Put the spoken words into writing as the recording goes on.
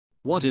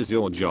What is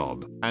your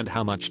job and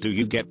how much do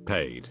you get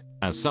paid?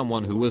 As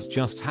someone who was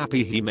just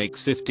happy he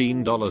makes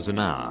 $15 an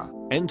hour,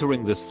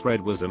 entering this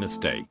thread was a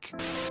mistake.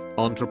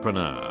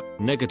 Entrepreneur,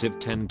 negative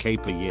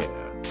 10k per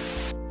year.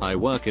 I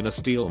work in a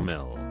steel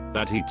mill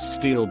that heats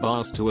steel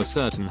bars to a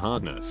certain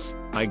hardness.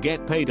 I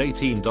get paid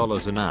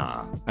 $18 an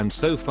hour, and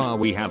so far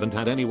we haven't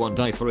had anyone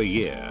die for a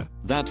year.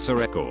 That's a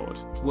record.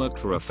 Work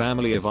for a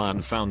family of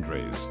iron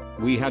foundries.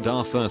 We had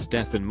our first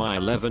death in my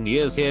 11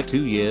 years here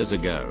 2 years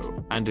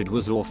ago, and it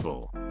was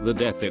awful. The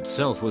death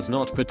itself was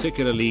not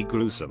particularly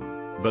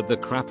gruesome, but the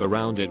crap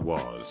around it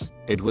was.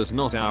 It was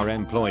not our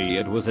employee,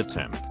 it was a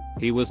temp.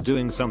 He was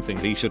doing something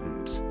he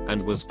shouldn't,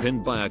 and was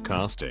pinned by a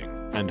casting,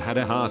 and had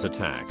a heart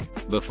attack.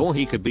 Before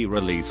he could be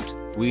released,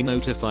 we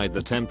notified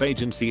the temp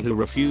agency, who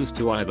refused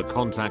to either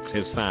contact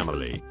his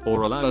family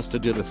or allow us to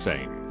do the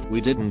same. We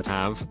didn't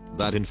have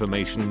that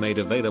information made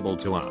available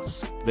to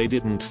us. They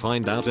didn't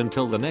find out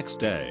until the next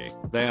day.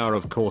 They are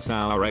of course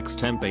our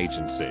ex-temp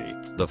agency.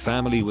 The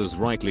family was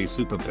rightly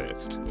super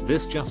pissed.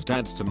 This just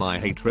adds to my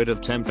hatred of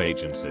temp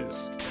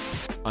agencies.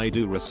 I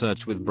do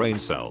research with brain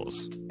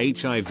cells,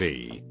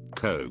 HIV,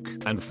 coke,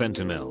 and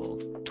fentanyl.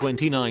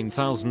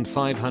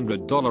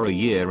 $29,500 a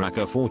year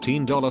aka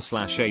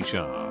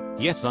 $14/HR.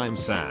 Yes, I'm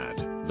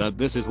sad that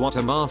this is what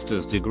a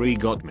master's degree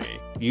got me.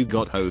 You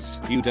got host,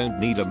 you don't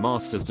need a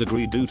master's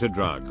degree due to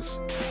drugs.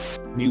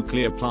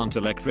 Nuclear plant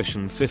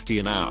electrician 50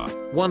 an hour,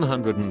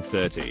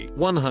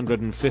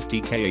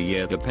 150k a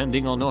year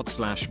depending on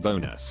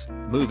OT/bonus.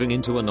 Moving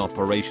into an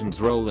operations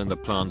role in the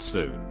plant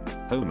soon.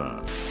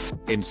 Homer.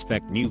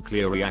 Inspect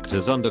nuclear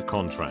reactors under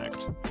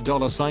contract.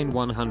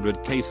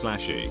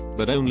 $100k/E,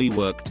 but only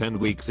work 10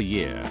 weeks a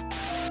year.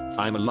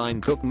 I'm a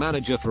line cook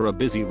manager for a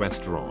busy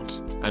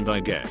restaurant, and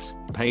I get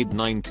paid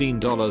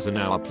 $19 an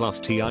hour plus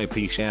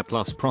TIP share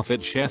plus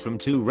profit share from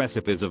 2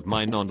 recipes of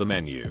mine on the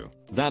menu.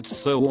 That's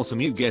so awesome,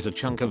 you get a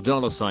chunk of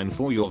 $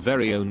 for your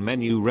very own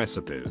menu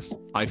recipes.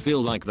 I feel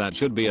like that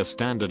should be a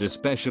standard,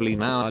 especially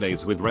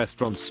nowadays with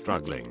restaurants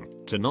struggling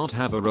to not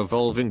have a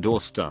revolving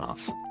door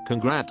staff.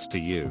 Congrats to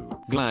you.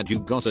 Glad you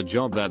got a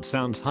job that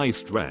sounds high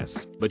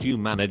stress, but you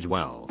manage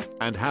well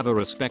and have a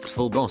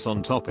respectful boss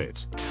on top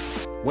it.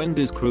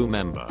 Wendy's crew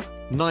member,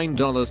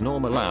 $9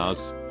 normal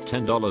hours,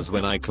 $10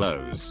 when I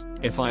close.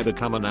 If I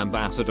become an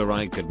ambassador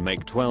I could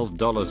make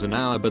 $12 an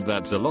hour, but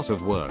that's a lot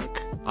of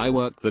work. I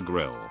work the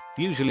grill,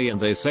 usually, and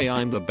they say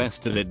I'm the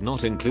best at it,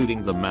 not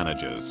including the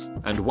managers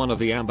and one of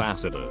the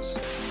ambassadors.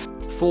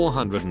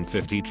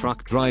 450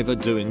 truck driver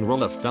doing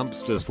roll-off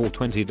dumpsters for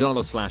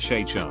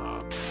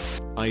 $20/HR.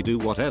 I do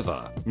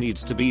whatever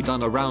needs to be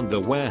done around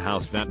the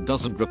warehouse that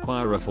doesn't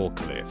require a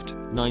forklift.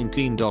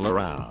 $19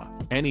 hour.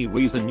 Any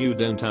reason you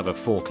don't have a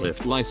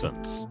forklift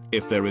license?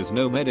 If there is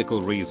no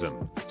medical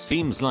reason,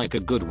 seems like a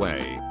good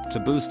way to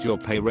boost your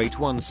pay rate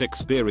once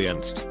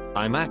experienced.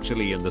 I'm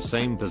actually in the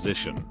same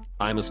position.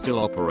 I'm a still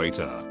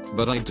operator,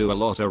 but I do a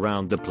lot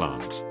around the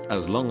plant.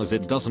 As long as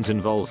it doesn't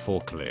involve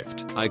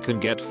forklift, I can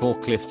get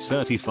forklift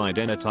certified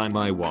anytime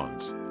I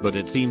want. But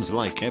it seems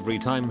like every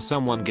time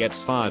someone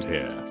gets fired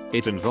here,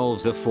 it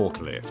involves a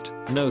forklift.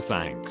 No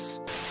thanks.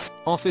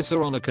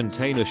 Officer on a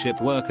container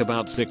ship, work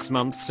about 6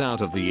 months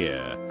out of the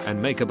year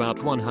and make about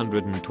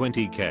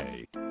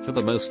 120k. For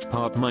the most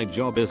part my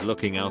job is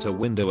looking out a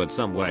window at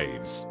some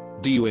waves.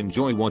 Do you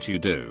enjoy what you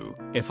do?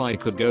 If I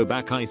could go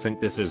back I think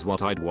this is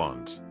what I'd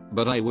want.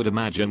 But I would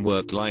imagine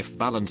work-life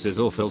balance is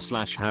awful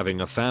 /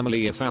 having a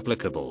family if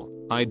applicable.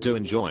 I do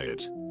enjoy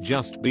it.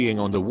 Just being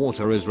on the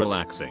water is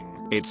relaxing.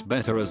 It's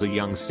better as a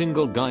young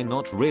single guy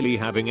not really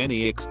having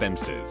any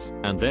expenses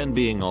and then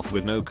being off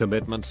with no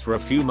commitments for a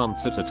few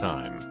months at a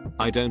time.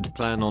 I don't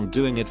plan on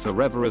doing it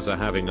forever as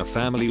having a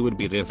family would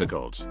be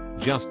difficult.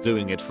 Just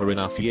doing it for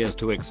enough years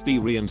to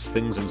experience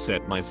things and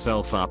set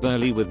myself up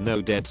early with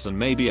no debts and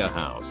maybe a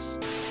house.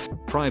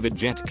 Private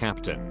jet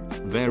captain,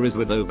 varies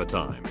with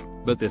overtime,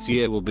 but this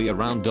year will be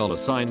around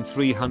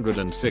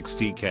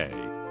 $360k.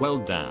 Well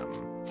damn.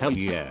 Hell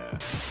yeah.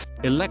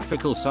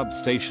 Electrical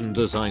substation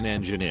design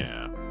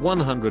engineer,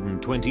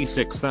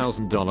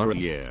 $126,000 a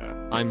year.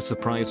 I'm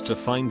surprised to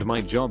find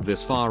my job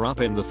this far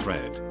up in the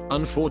thread.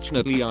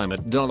 Unfortunately I'm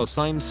at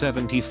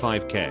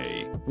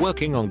 $75k,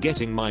 working on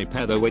getting my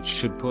PETHA, which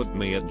should put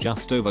me at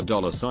just over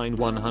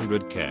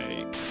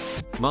 $100k.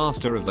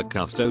 Master of the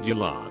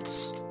custodial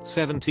arts,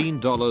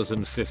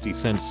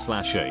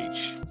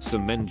 $17.50/H.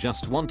 Some men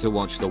just want to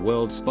watch the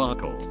world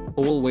sparkle.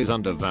 Always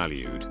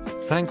undervalued.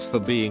 Thanks for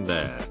being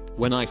there.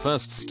 When I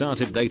first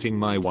started dating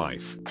my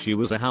wife, she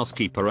was a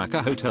housekeeper at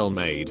a hotel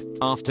maid.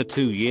 After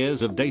 2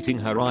 years of dating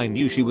her I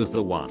knew she was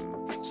the one.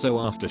 So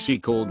after she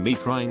called me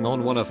crying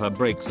on one of her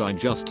breaks I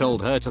just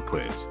told her to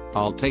quit.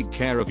 I'll take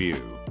care of you.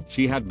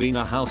 She had been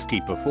a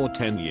housekeeper for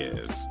 10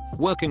 years,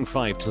 working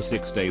 5 to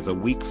 6 days a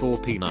week for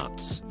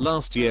peanuts.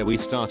 Last year we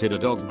started a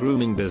dog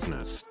grooming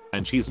business,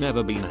 and she's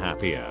never been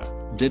happier.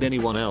 Did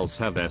anyone else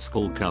have their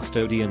school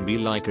custodian be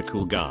like a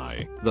cool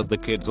guy that the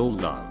kids all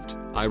loved?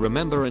 I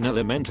remember in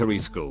elementary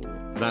school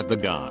that the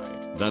guy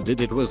That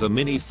it was a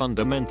mini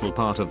fundamental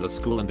part of the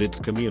school and its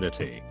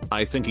community.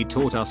 I think he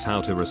taught us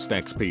how to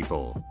respect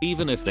people,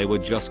 even if they were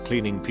just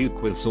cleaning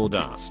puke with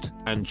sawdust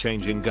and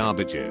changing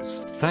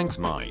garbages. Thanks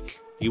Mike,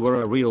 you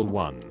were a real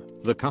one.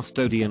 The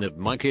custodian at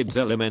my kid's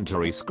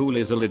elementary school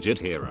is a legit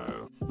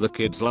hero. The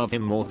kids love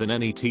him more than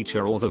any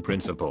teacher or the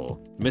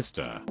principal.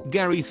 Mr.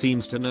 Gary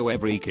seems to know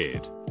every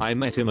kid. I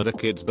met him at a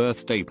kid's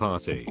birthday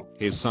party.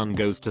 His son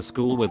goes to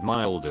school with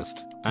my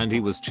oldest, and he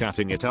was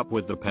chatting it up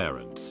with the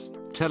parents,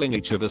 telling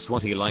each of us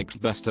what he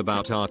liked best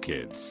about our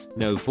kids.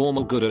 No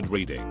formal, good at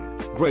reading,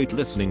 great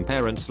listening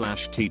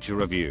parent/teacher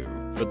review,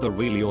 but the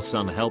real your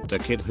son helped a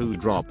kid who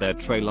dropped their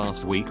tray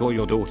last week, or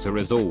your daughter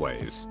is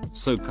always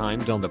so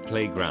kind on the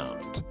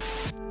playground.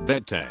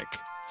 VedTech,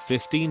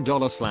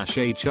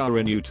 $15/HR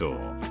in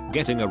Utah.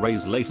 Getting a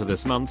raise later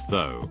this month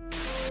though.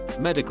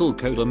 Medical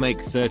coder make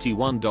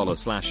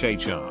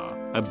 $31/HR.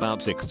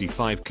 About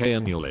 $65K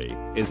annually.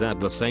 Is that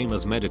the same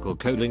as medical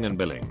coding and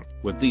billing?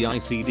 With the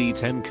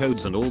ICD-10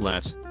 codes and all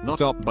that,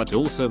 not op but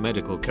also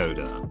medical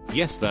coder.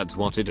 Yes, that's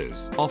what it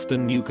is.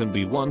 Often you can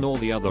be one or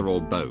the other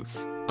or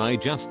both. I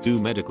just do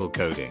medical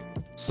coding,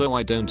 so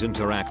I don't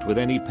interact with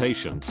any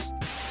patients.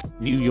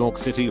 New York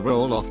City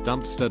roll-off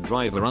dumpster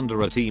driver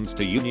under a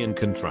Teamster union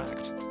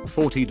contract.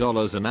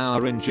 $40 an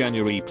hour in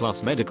January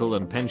plus medical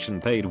and pension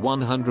paid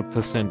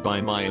 100%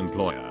 by my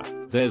employer.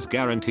 There's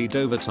guaranteed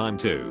overtime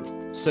too.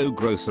 So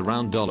gross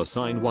around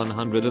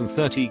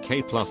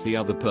 $130K plus the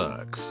other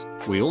perks.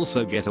 We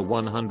also get a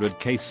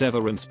 $100K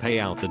severance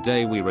payout the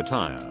day we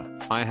retire.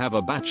 I have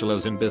a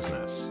bachelor's in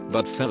business,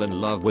 but fell in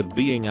love with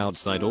being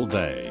outside all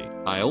day.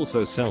 I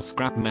also sell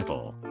scrap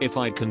metal, if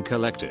I can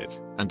collect it,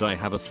 and I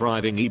have a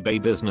thriving eBay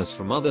business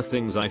from other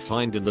things I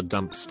find in the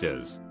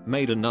dumpsters.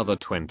 Made another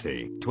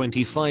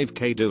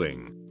 $25K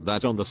doing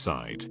that on the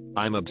side.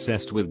 I'm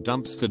obsessed with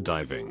dumpster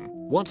diving.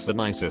 What's the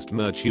nicest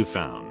merch you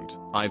found?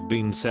 I've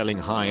been selling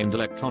high-end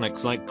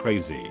electronics like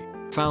crazy.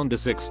 Found a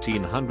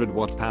 1600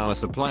 watt power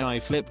supply I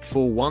flipped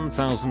for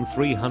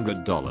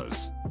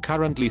 $1,300.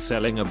 Currently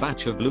selling a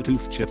batch of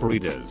Bluetooth chip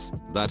readers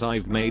that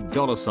I've made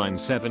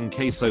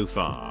 $7K so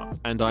far,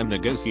 and I'm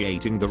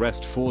negotiating the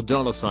rest for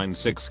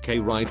 $6K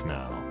right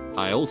now.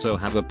 I also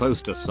have a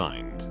poster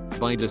signed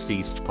by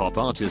deceased pop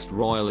artist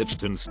Roy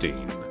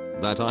Lichtenstein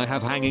that I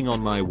have hanging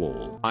on my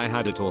wall. I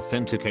had it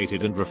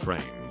authenticated and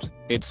reframed.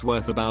 It's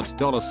worth about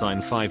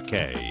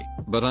 $5K,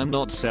 but I'm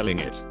not selling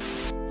it.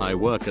 I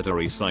work at a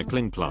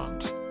recycling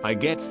plant. I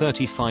get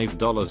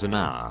 $35 an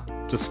hour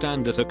to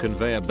stand at a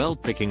conveyor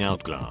belt picking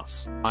out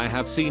glass. I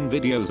have seen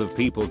videos of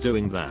people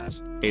doing that.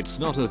 It's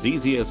not as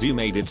easy as you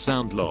made it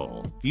sound,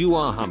 lol. You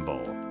are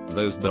humble.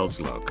 Those belts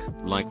look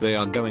like they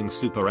are going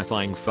super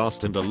effing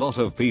fast, and a lot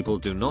of people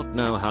do not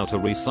know how to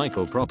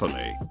recycle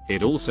properly.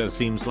 It also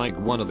seems like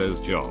one of those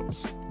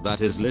jobs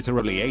that is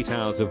literally 8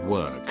 hours of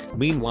work.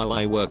 Meanwhile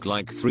I work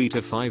like 3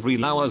 to 5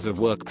 real hours of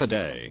work per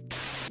day.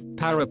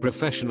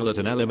 Paraprofessional at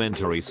an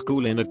elementary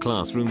school in a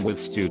classroom with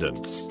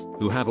students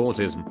who have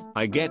autism.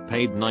 I get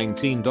paid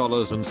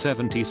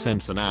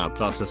 $19.70 an hour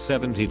plus a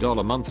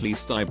 $70 monthly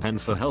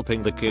stipend for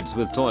helping the kids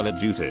with toilet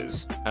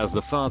duties. As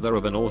the father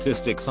of an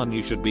autistic son,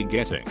 you should be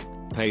getting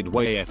paid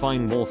way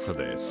effing more for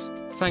this.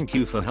 Thank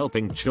you for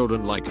helping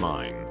children like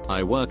mine.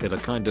 I work at a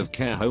kind of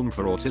care home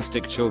for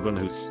autistic children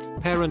whose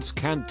parents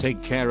can't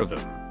take care of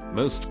them.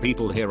 Most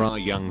people here are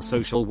young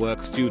social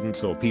work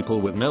students or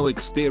people with no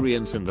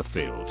experience in the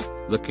field.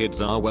 The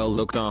kids are well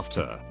looked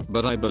after,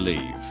 but I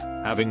believe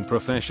having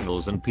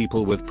professionals and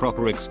people with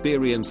proper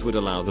experience would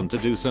allow them to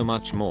do so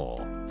much more.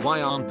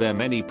 Why aren't there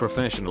many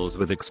professionals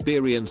with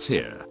experience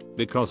here?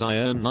 Because I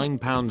earn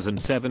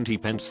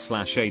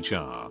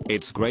 £9.70/HR.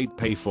 It's great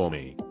pay for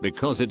me,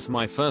 because it's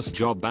my first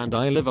job and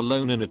I live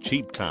alone in a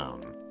cheap town.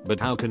 But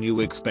how can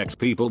you expect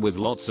people with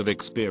lots of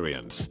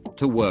experience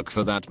to work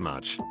for that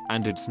much?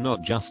 And it's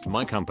not just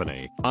my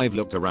company. I've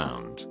looked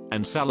around,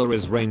 and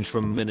salaries range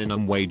from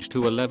minimum wage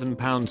to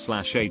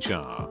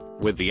 £11/HR,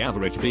 with the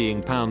average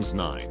being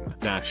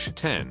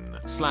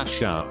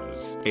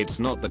 £9-10/hours. It's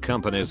not the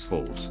company's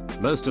fault.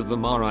 Most of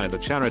them are either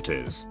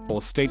charities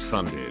or state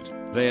funded.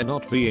 They are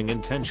not being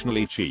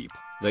intentionally cheap.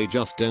 They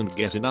just don't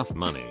get enough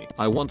money.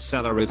 I want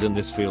salaries in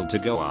this field to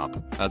go up.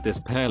 At this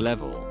pay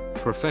level,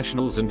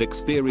 professionals and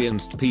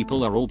experienced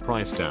people are all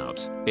priced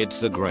out.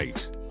 It's a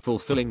great,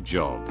 fulfilling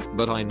job,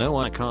 but I know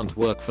I can't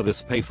work for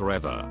this pay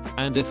forever.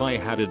 And if I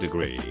had a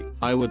degree,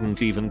 I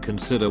wouldn't even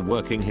consider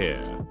working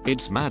here.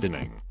 It's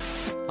maddening.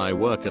 I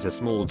work at a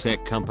small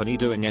tech company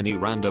doing any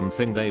random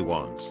thing they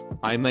want.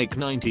 I make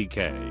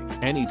 $90K.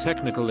 Any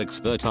technical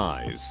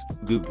expertise,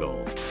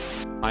 Google.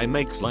 I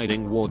make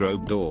sliding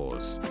wardrobe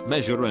doors,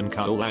 measure and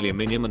cut all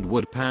aluminum and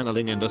wood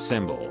paneling and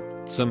assemble.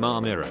 Some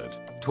are mirrored.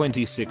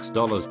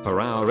 $26 per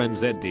hour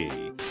NZD.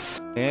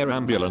 Air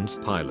ambulance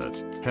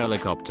pilot,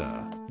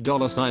 helicopter,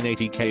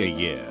 $80K a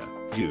year.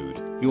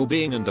 Dude, you're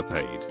being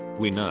underpaid.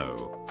 We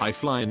know. I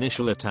fly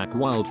initial attack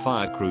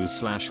wildfire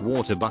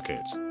crews/water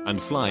bucket,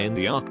 and fly in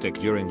the Arctic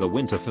during the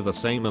winter for the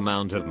same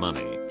amount of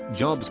money.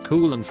 Job's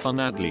cool and fun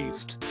at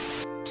least.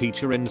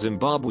 Teacher in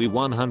Zimbabwe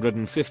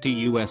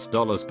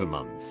 $150 per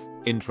month.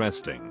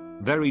 Interesting.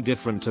 Very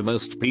different to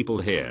most people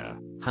here.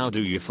 How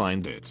do you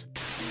find it?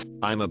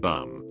 I'm a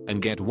bum and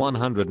get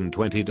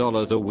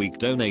 $120 a week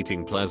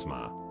donating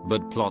plasma.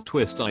 But plot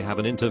twist, I have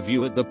an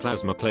interview at the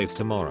plasma place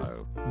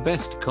tomorrow.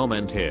 Best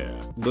comment here.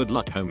 Good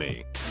luck,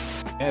 homie.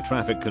 Air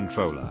traffic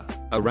controller.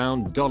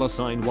 Around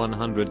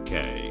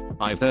 $100K.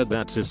 I've heard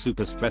that's a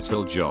super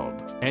stressful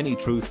job. Any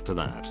truth to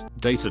that?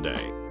 Day to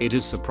day, it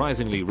is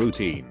surprisingly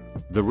routine.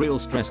 The real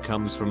stress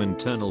comes from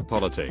internal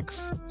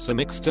politics,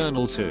 some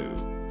external too.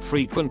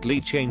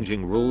 Frequently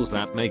changing rules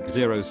that make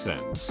zero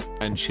sense,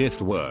 and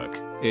shift work.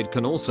 It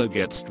can also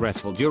get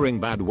stressful during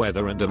bad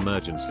weather and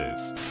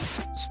emergencies.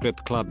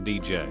 Strip club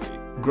DJ.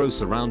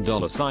 Gross around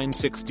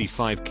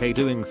 $65K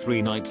doing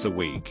 3 nights a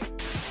week.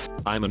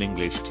 I'm an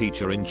English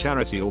teacher in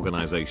charity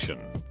organization.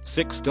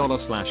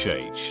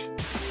 $6/H.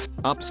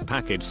 Ups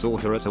package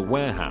sorter at a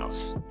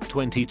warehouse.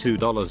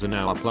 $22 an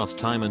hour plus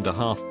time and a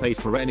half pay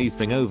for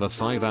anything over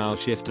 5-hour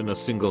shift in a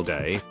single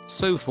day.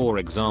 So for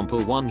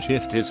example, one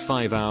shift is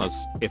 5 hours.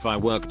 If I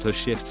work 2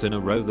 shifts in a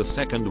row, the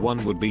second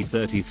one would be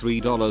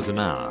 $33 an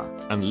hour.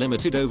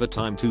 Unlimited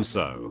overtime too,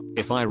 so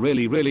if I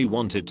really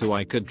wanted to,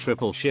 I could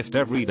triple shift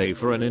every day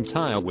for an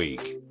entire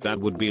week. That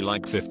would be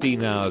like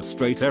 15 hours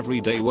straight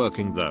every day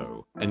working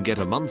though, and get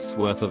a month's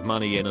worth of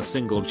money in a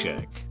single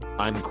check.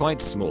 I'm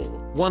quite small,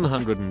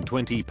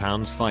 120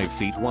 pounds, 5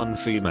 feet 1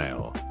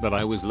 female, but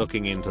I was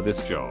looking into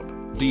this job.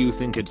 Do you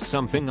think it's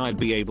something I'd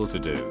be able to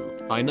do?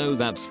 I know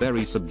that's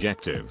very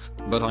subjective,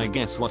 but I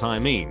guess what I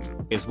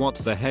mean is,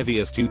 what's the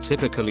heaviest you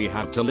typically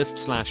have to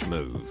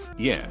lift/move?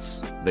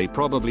 Yes, they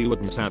probably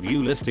wouldn't have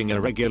you lifting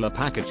irregular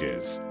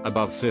packages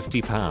above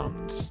 50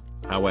 pounds.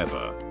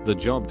 However, the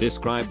job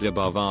described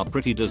above are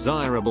pretty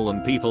desirable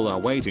and people are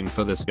waiting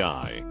for this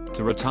guy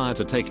to retire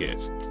to take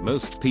it.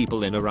 Most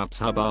people in a RAPS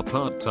hub are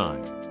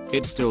part-time.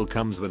 It still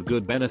comes with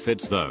good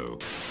benefits though.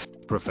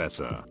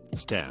 Professor,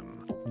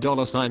 STEM.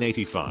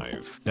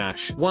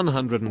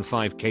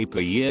 $85-105K per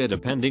year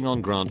depending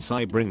on grants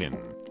I bring in.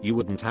 You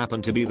wouldn't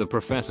happen to be the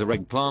Professor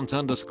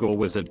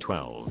Eggplant_Wizard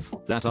 12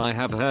 that I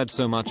have heard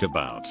so much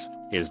about.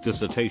 His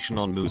dissertation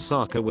on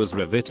moussaka was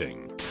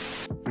riveting.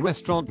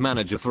 Restaurant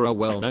manager for a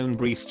well-known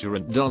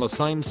restaurant.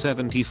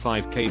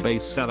 $75K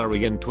base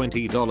salary and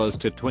 $20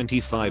 to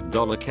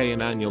 $25K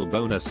in annual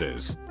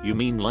bonuses. You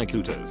mean like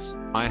Hooters?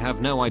 I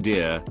have no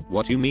idea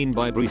what you mean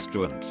by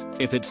restaurant.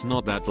 If it's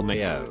not that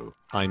LMAO,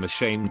 I'm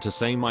ashamed to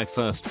say my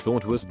first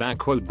thought was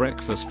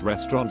breakfast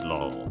restaurant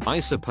lol. I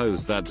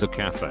suppose that's a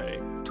cafe.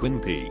 Twin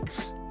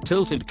Peaks,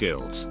 Tilted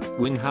Kilt,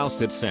 Wing House,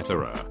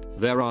 etc.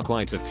 There are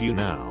quite a few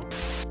now.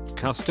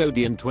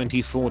 Custodian,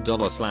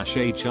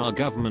 $24/HR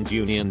government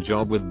union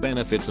job with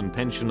benefits and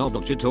pension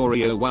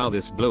obligatory. Oh wow,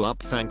 this blew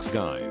up, thanks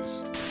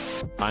guys.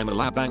 I'm a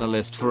lab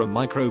analyst for a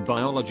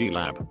microbiology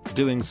lab,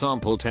 doing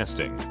sample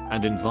testing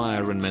and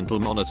environmental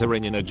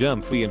monitoring in a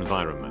germ-free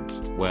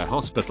environment where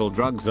hospital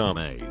drugs are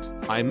made.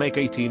 I make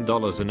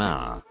 $18 an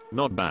hour,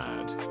 not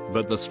bad,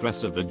 but the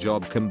stress of the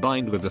job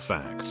combined with the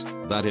fact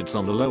that it's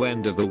on the low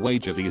end of the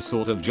wage of these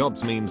sort of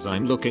jobs means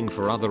I'm looking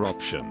for other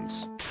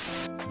options.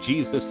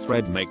 Geez, this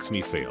thread makes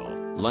me feel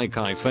like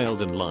I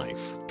failed in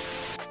life.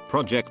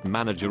 Project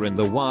manager in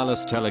the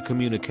wireless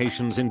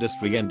telecommunications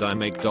industry and I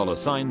make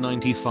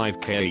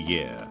 $95K a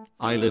year.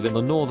 I live in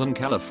the Northern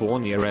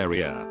California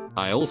area.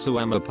 I also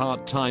am a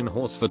part-time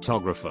horse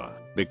photographer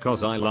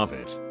because I love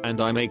it,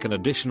 and I make an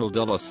additional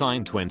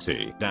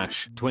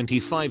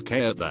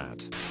 $20-25K at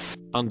that.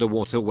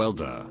 Underwater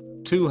welder,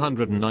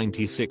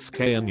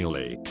 $296K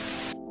annually.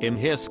 I'm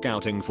here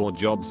scouting for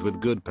jobs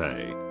with good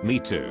pay. Me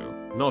too.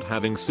 Not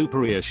having super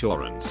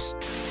reassurance.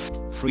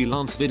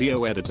 Freelance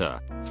video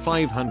editor,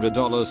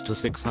 $500 to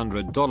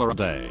 $600 a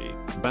day.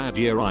 Bad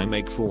year I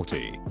make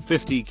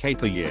 $40-50K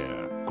per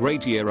year.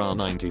 Great year are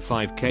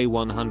 $95K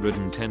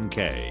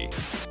 110K.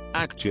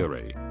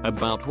 Actuary,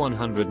 about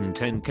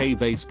 $110K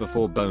base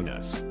before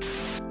bonus.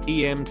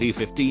 EMT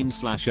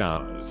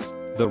 15/hours.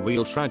 The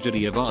real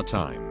tragedy of our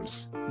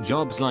times.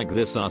 Jobs like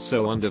this are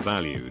so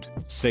undervalued.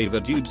 Save a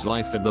dude's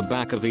life in the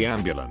back of the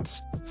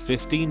ambulance.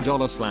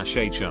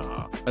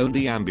 $15/HR. Own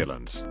the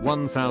ambulance.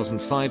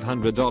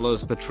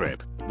 $1,500 per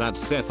trip.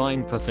 That's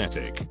effing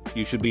pathetic.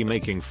 You should be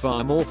making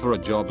far more for a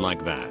job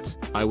like that.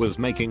 I was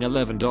making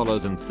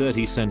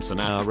 $11.30 an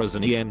hour as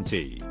an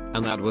EMT,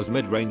 and that was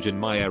mid-range in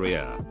my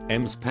area.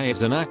 EMS pay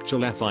is an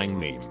actual effing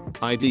meme.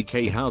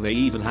 IDK how they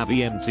even have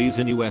EMTs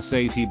in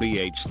USA.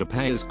 TBH the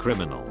pay is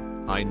criminal.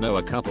 I know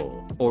a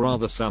couple, or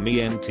rather some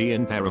EMT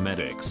and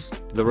paramedics.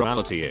 The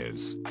reality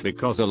is,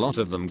 because a lot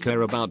of them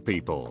care about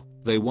people,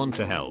 they want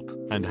to help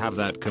and have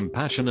that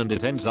compassion, and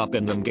it ends up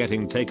in them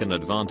getting taken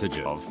advantage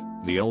of.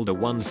 The older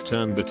ones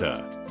turn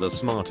bitter. The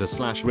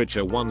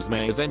smarter/richer ones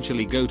may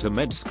eventually go to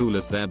med school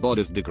as their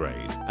bodies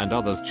degrade, and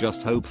others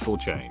just hope for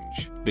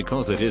change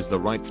because it is the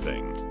right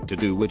thing to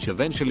do, which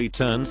eventually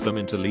turns them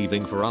into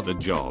leaving for other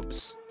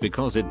jobs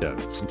because it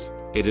doesn't.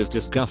 It is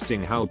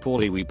disgusting how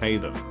poorly we pay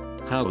them,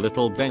 how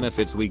little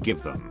benefits we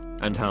give them,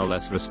 and how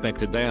less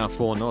respected they are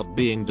for not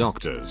being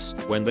doctors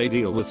when they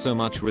deal with so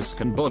much risk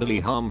and bodily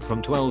harm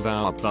from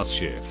 12-hour plus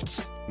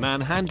shifts.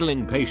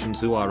 manhandling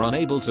patients who are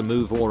unable to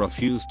move or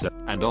refuse to,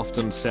 and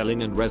often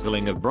selling and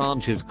reselling of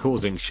branches,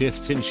 causing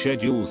shifts in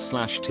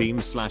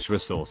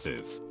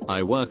schedules/teams/resources.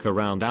 I work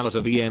around a lot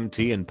of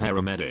EMT and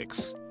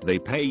paramedics. They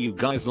pay you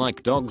guys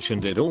like dog shit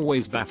and it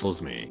always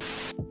baffles me.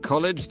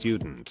 College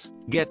student,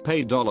 get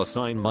paid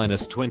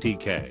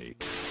 $-20K.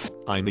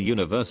 I'm a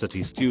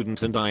university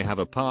student and I have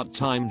a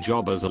part-time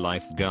job as a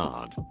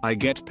lifeguard. I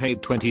get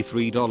paid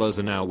 $23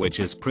 an hour, which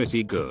is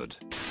pretty good.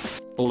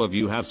 All of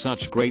you have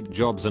such great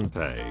jobs and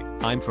pay.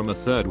 I'm from a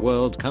third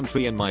world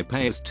country and my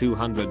pay is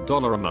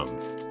 $200 a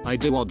month. I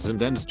do odds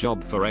and ends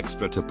job for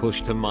extra to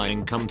push to my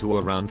income to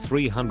around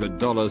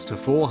 $300 to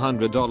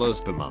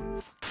 $400 per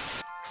month.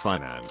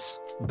 Finance.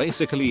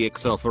 Basically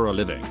Excel for a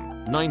living.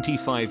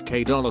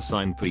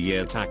 $95K per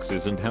year,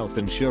 taxes and health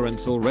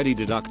insurance already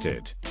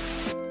deducted.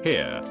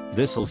 Here,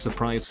 this'll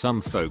surprise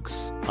some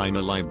folks. I'm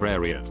a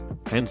librarian,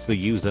 hence the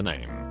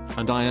username.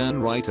 And I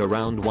earn right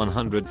around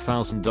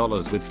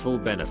 $100,000 with full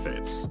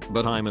benefits.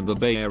 But I'm in the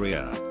Bay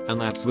Area,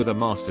 and that's with a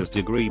master's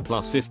degree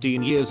plus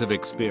 15 years of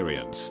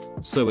experience.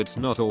 So it's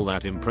not all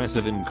that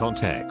impressive in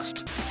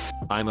context.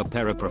 I'm a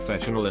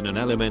paraprofessional in an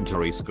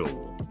elementary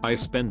school. I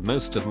spend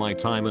most of my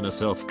time in a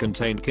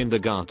self-contained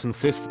kindergarten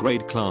 5th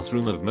grade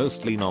classroom of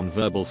mostly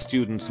non-verbal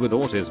students with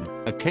autism.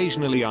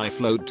 Occasionally I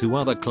float to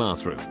other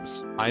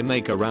classrooms. I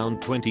make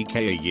around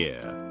 $20K a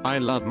year. I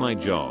love my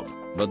job,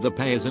 but the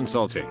pay is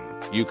insulting.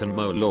 You can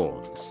mow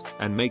lawns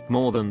and make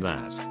more than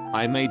that.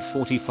 I made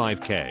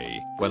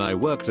 $45K when I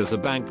worked as a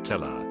bank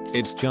teller.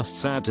 It's just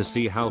sad to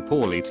see how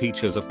poorly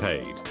teachers are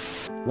paid.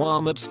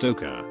 Walmart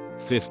Stoker,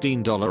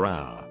 $15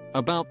 hour,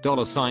 about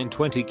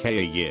 $20K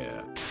a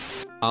year.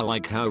 I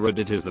like how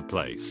Reddit is the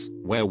place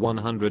where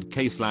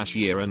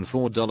 $100K/year and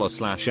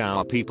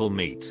 $4/hour people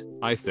meet.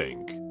 I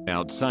think,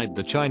 outside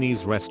the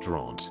Chinese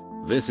restaurant,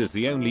 this is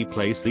the only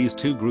place these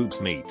two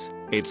groups meet.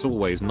 It's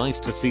always nice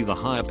to see the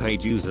higher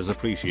paid users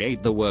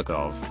appreciate the work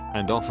of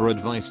and offer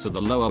advice to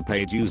the lower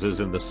paid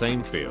users in the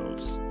same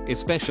fields,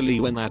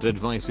 especially when that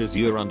advice is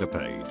you're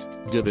underpaid.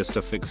 Do this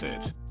to fix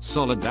it.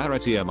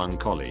 Solidarity among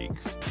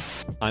colleagues.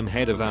 I'm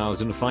head of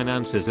hours and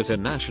finances at a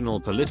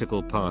national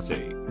political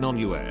party,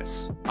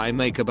 non-US. I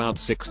make about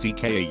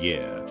 $60K a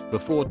year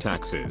before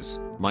taxes.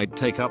 Might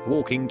take up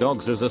walking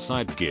dogs as a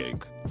side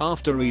gig.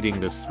 After reading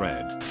this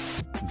thread.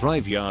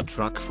 Drive yard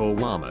truck for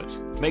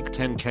Walmart. Make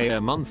 $10K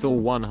a month or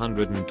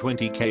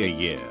 $120K a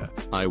year.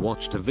 I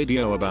watched a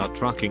video about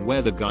trucking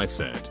where the guy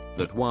said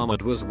that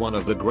Walmart was one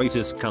of the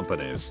greatest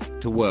companies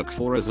to work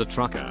for as a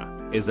trucker.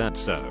 Is that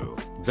so?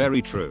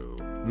 Very true.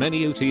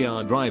 Many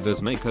UTR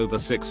drivers make over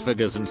 6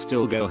 figures and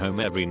still go home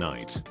every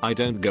night. I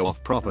don't go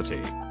off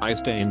property. I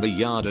stay in the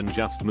yard and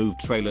just move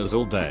trailers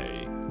all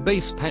day.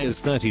 Base pay is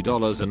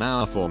 $30 an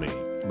hour for me.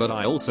 But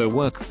I also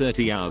work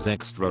 30 hours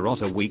extra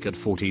a week at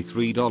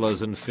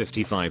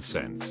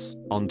 $43.55.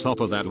 On top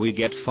of that we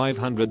get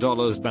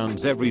 $500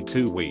 bounds every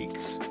 2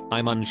 weeks.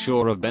 I'm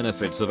unsure of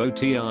benefits of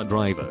OTR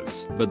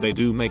drivers, but they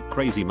do make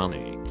crazy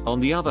money. On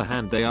the other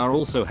hand, they are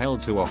also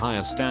held to a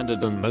higher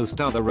standard than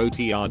most other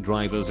OTR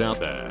drivers out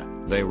there.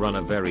 They run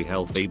a very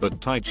healthy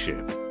but tight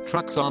ship.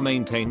 Trucks are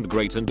maintained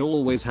great and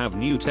always have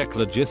new tech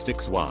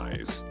logistics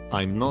wise.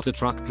 I'm not a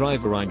truck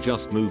driver, I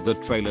just move the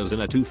trailers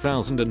in a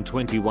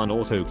 2021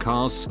 Auto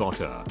Cars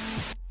Spotter.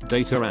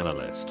 Data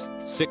analyst,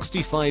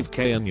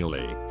 $65K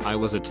annually. I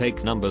was a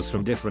take numbers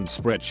from different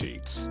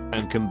spreadsheets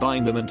and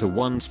combine them into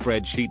one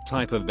spreadsheet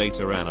type of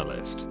data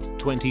analyst.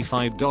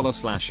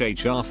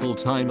 $25/HR full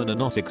time in a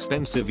not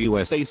expensive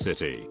USA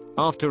city.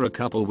 After a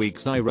couple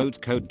weeks I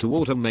wrote code to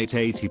automate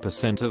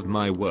 80% of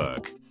my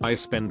work. I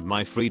spend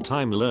my free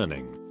time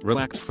learning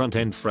React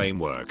front-end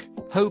framework.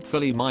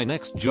 Hopefully my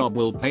next job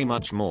will pay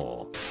much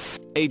more.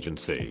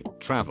 Agency,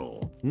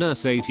 travel,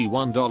 nurse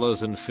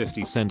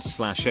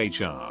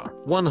 $81.50/HR,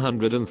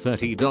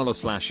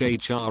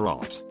 $130/HR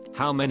ot.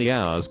 How many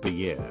hours per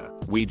year?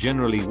 We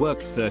generally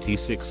work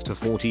 36 to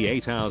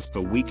 48 hours per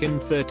week in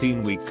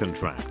 13-week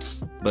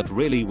contracts, but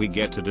really we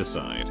get to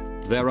decide.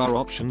 There are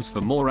options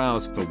for more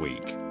hours per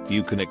week.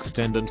 You can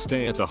extend and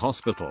stay at a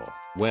hospital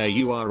where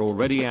you are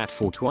already at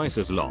for twice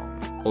as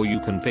long, or you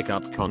can pick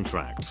up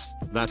contracts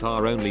that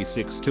are only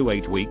 6 to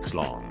 8 weeks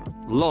long.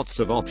 Lots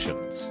of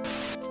options.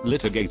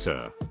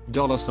 Litigator,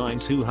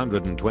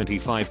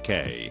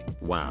 $225K.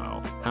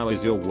 Wow, how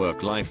is your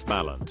work-life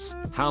balance?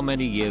 How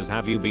many years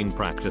have you been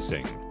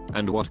practicing?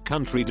 And what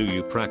country do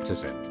you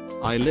practice in?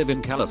 I live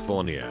in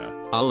California.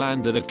 I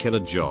landed a killer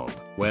job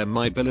where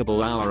my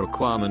billable hour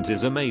requirement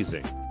is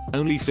amazing.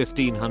 Only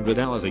 1,500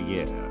 hours a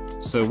year.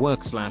 So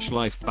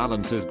work/life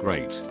balance is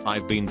great.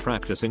 I've been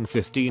practicing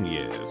 15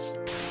 years.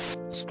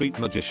 Street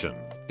magician.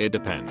 It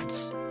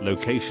depends.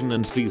 Location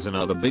and season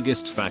are the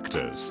biggest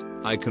factors.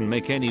 I can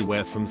make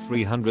anywhere from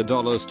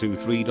 $300 to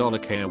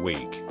 $3K a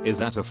week. Is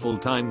that a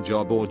full-time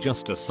job or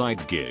just a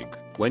side gig?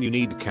 When you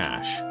need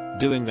cash,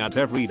 doing that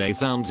every day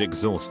sounds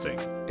exhausting.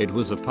 It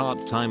was a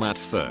part-time at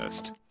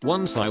first.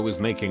 Once I was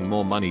making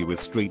more money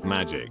with street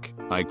magic,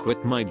 I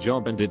quit my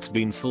job and it's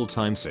been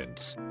full-time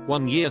since.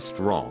 1 year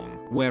strong.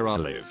 Where I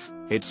live,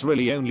 it's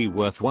really only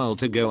worthwhile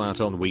to go out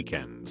on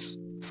weekends.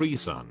 Free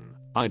sun.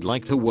 I'd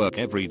like to work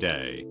every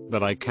day,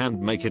 but I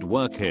can't make it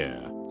work here,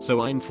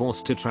 so I'm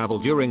forced to travel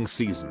during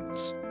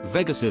seasons.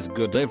 Vegas is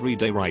good every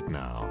day right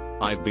now.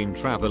 I've been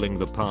traveling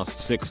the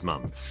past 6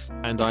 months,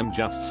 and I'm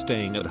just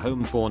staying at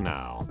home for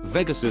now.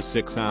 Vegas is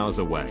 6 hours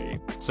away,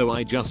 so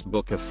I just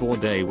book a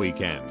 4-day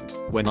weekend.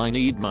 When I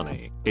need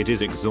money, it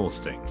is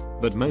exhausting,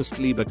 but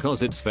mostly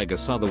because it's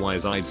Vegas,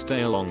 otherwise I'd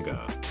stay longer.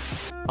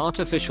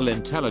 Artificial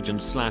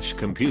intelligence /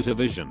 computer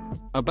vision.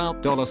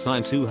 About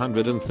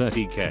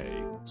 $230k.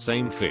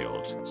 Same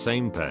field,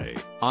 same pay.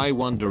 I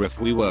wonder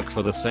if we work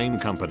for the same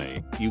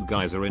company. You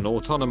guys are in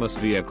autonomous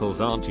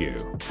vehicles, aren't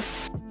you?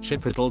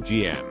 Chipital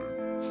GM.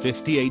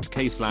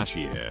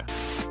 58k/year.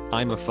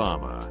 I'm a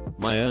farmer.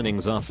 My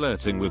earnings are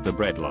flirting with the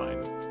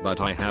breadline,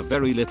 but I have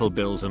very little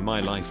bills and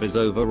my life is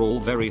overall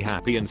very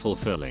happy and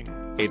fulfilling.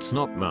 It's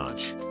not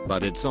much,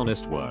 but it's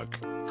honest work.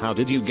 How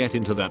did you get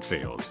into that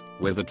field?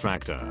 With a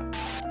tractor.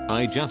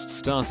 I just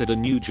started a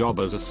new job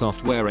as a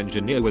software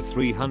engineer with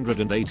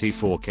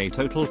 384k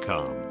total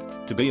comp.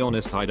 To be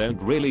honest, I don't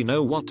really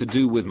know what to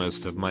do with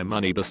most of my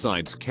money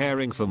besides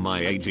caring for my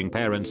aging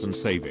parents and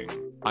saving.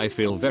 I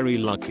feel very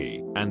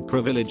lucky and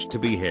privileged to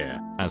be here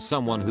as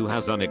someone who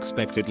has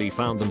unexpectedly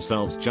found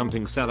themselves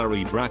jumping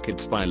salary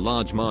brackets by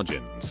large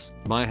margins.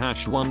 My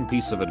 #1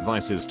 piece of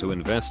advice is to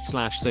invest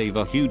 / save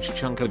a huge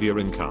chunk of your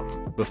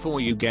income before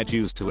you get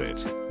used to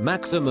it.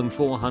 Maximum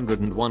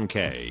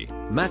 401k,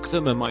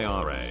 maximum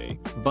IRA,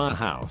 buy a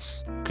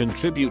house,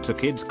 contribute to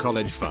kids'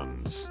 college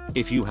funds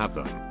if you have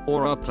them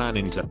or are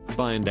planning to,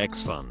 buy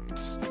index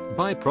funds,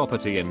 buy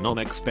property in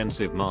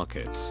non-expensive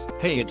markets.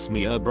 Hey, it's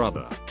me, your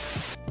brother.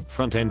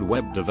 Front-end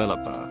web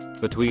developer.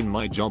 Between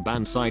my job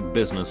and side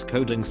business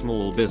coding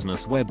small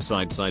business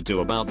websites, I do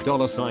about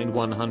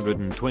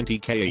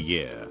 $120k a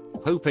year,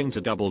 hoping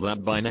to double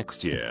that by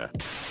next year.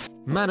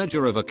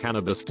 Manager of a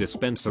cannabis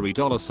dispensary,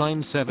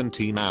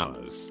 $17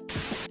 hours.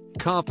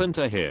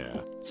 Carpenter here,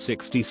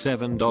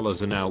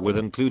 $67 an hour with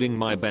including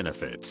my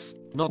benefits.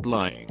 Not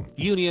lying.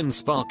 Union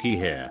Sparky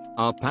here.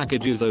 Our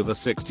package is over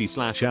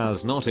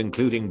 60/hours not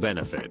including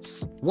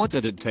benefits. What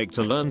did it take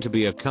to learn to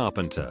be a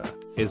carpenter?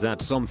 Is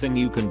that something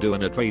you can do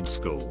in a trade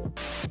school?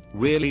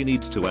 Really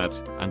needs to add,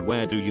 and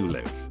where do you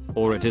live?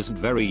 Or it isn't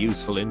very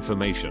useful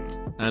information.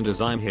 And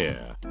as I'm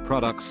here,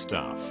 product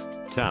stuff.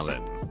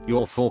 Talon.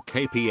 Your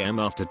 4k PM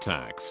after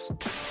tax.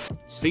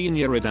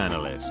 Senior ed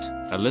analyst.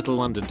 A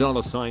little under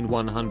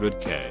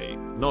 $100k.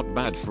 Not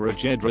bad for a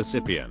JED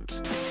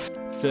recipient.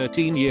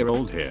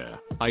 13-year-old here.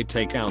 I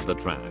take out the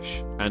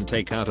trash and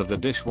take out of the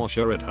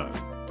dishwasher at home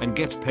and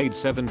get paid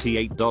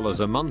 $78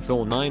 a month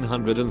or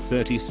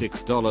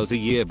 $936 a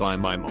year by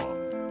my mom.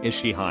 Is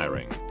she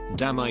hiring?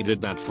 Damn, I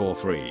did that for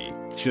free.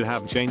 Should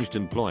have changed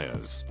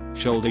employers.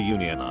 Shoulder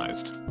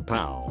unionized.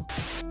 Pal.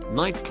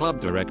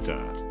 Nightclub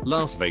director.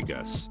 Las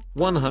Vegas.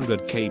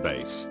 100k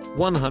base.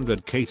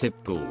 100k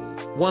tip pool.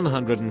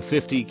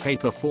 150k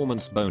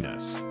performance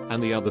bonus.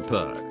 And the other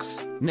perks.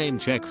 Name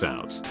checks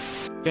out.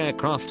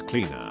 Aircraft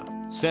cleaner.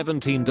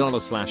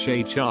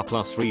 $17/HR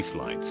plus free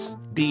flights.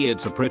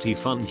 It's a pretty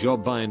fun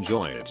job, I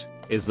enjoy it.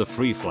 Is the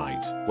free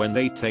flight when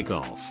they take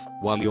off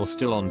while you're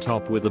still on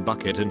top with a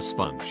bucket and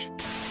sponge.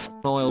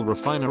 Oil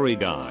refinery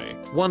guy.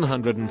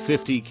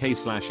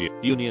 150k/year.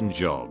 Union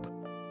job.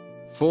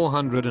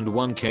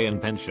 401k and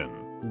pension.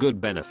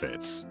 Good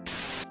benefits.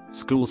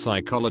 School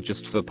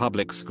psychologist for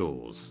public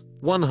schools.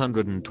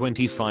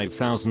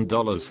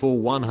 $125,000 for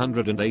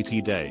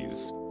 180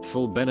 days.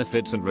 Full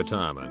benefits and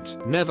retirement.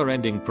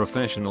 Never-ending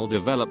professional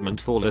development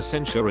for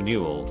licensure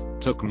renewal.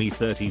 Took me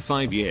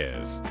 35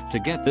 years to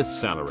get this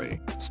salary.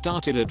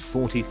 Started at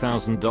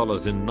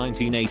 $40,000 in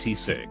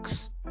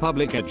 1986.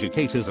 Public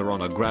educators are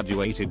on a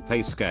graduated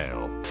pay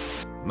scale.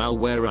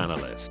 Malware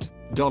analyst.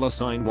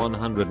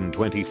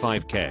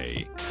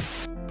 $125k.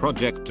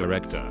 Project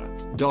director.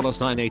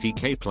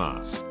 $80k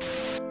plus.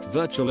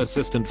 Virtual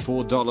assistant,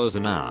 $4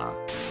 an hour.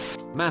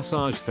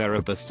 Massage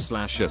therapist /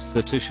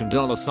 esthetician,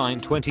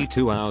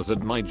 $22 hours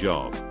at my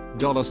job.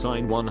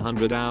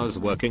 $100 hours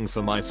working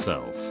for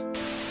myself.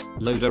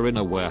 Loader in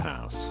a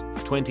warehouse.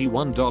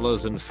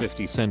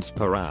 $21.50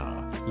 per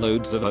hour.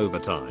 Loads of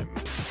overtime.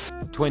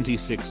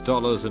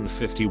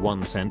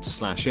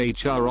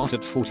 $26.51/HR out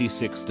at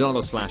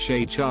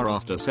 $46/HR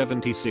after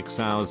 76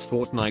 hours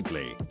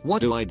fortnightly.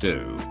 What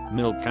do?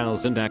 Milk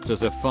cows and act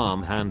as a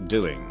farmhand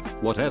doing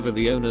whatever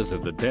the owners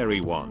of the dairy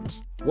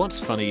want.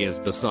 What's funny is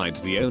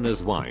besides the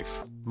owner's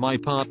wife, my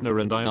partner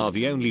and I are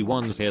the only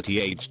ones here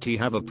to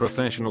have a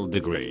professional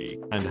degree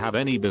and have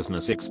any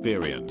business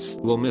experience.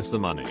 We'll miss the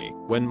money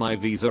when my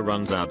visa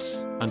runs out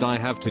and I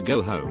have to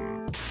go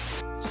home.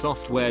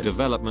 Software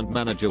development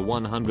manager,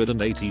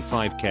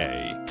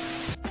 185k.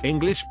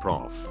 English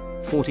prof.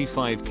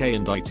 45k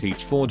and I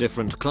teach 4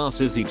 different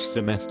classes each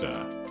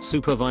semester.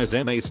 Supervise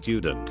MA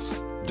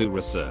students. Do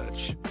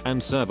research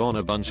and serve on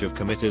a bunch of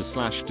committees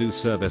 / do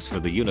service for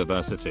the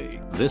university.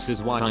 This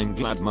is why I'm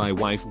glad my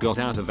wife got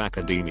out of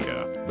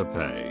academia. The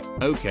pay.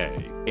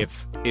 Okay,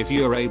 if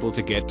you're able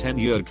to get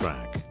tenure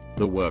track,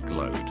 the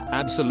workload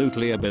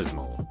absolutely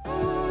abysmal.